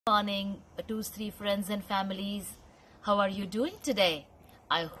Morning, two, three friends and families. How are you doing today?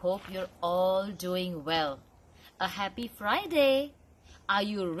 I hope you're all doing well. A happy Friday. Are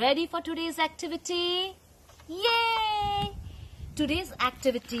you ready for today's activity? Yay! Today's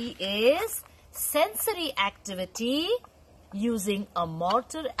activity is sensory activity using a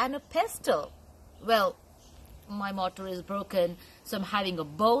mortar and a pestle. Well, my mortar is broken, so I'm having a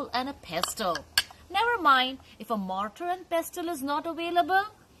bowl and a pestle. Never mind, if a mortar and pestle is not available,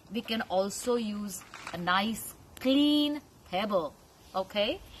 we can also use a nice clean pebble.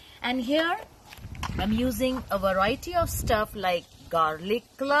 Okay, and here I'm using a variety of stuff like garlic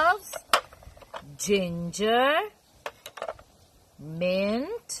cloves, ginger,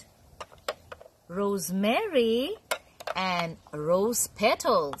 mint, rosemary, and rose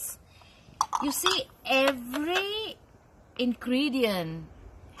petals. You see, every ingredient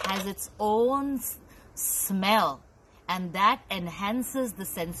has its own smell, and that enhances the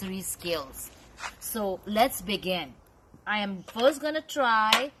sensory skills. So let's begin. I am first going to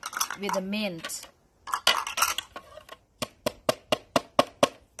try with the mint.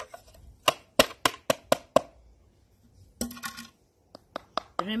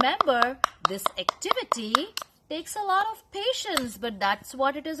 Remember, this activity takes a lot of patience, but that's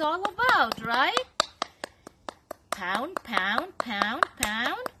what it is all about, right? Pound, pound, pound,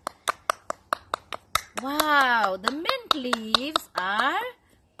 pound. Wow, the mint leaves are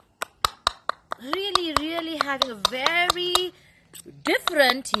really having a very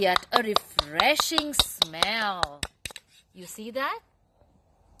different yet a refreshing smell. You see that?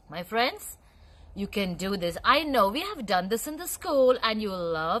 My friends, you can do this. I know we have done this in the school and you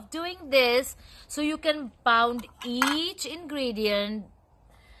love doing this. So you can pound each ingredient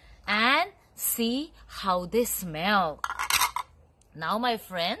and see how they smell. Now, my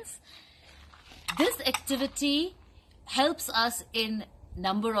friends, this activity helps us in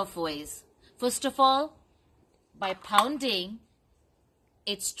number of ways. First of all, by pounding,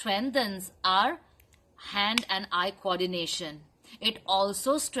 it strengthens our hand and eye coordination. It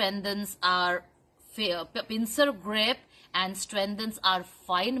also strengthens our pincer grip and strengthens our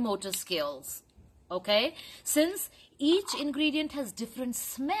fine motor skills. Okay? Since each ingredient has different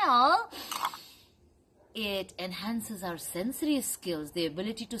smell, it enhances our sensory skills, the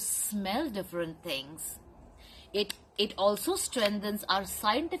ability to smell different things. It also strengthens our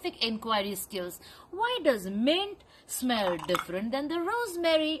scientific inquiry skills. Why does mint smell different than the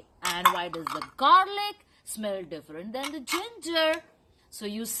rosemary? And why does the garlic smell different than the ginger? So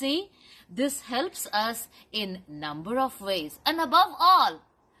you see, this helps us in number of ways. And above all,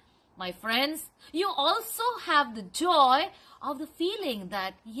 my friends, you also have the joy of the feeling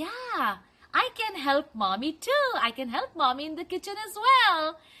that, yeah, I can help mommy too. I can help mommy in the kitchen as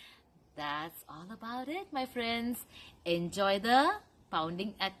well. That's all about it, my friends. Enjoy the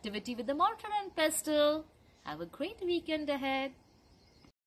pounding activity with the mortar and pestle. Have a great weekend ahead.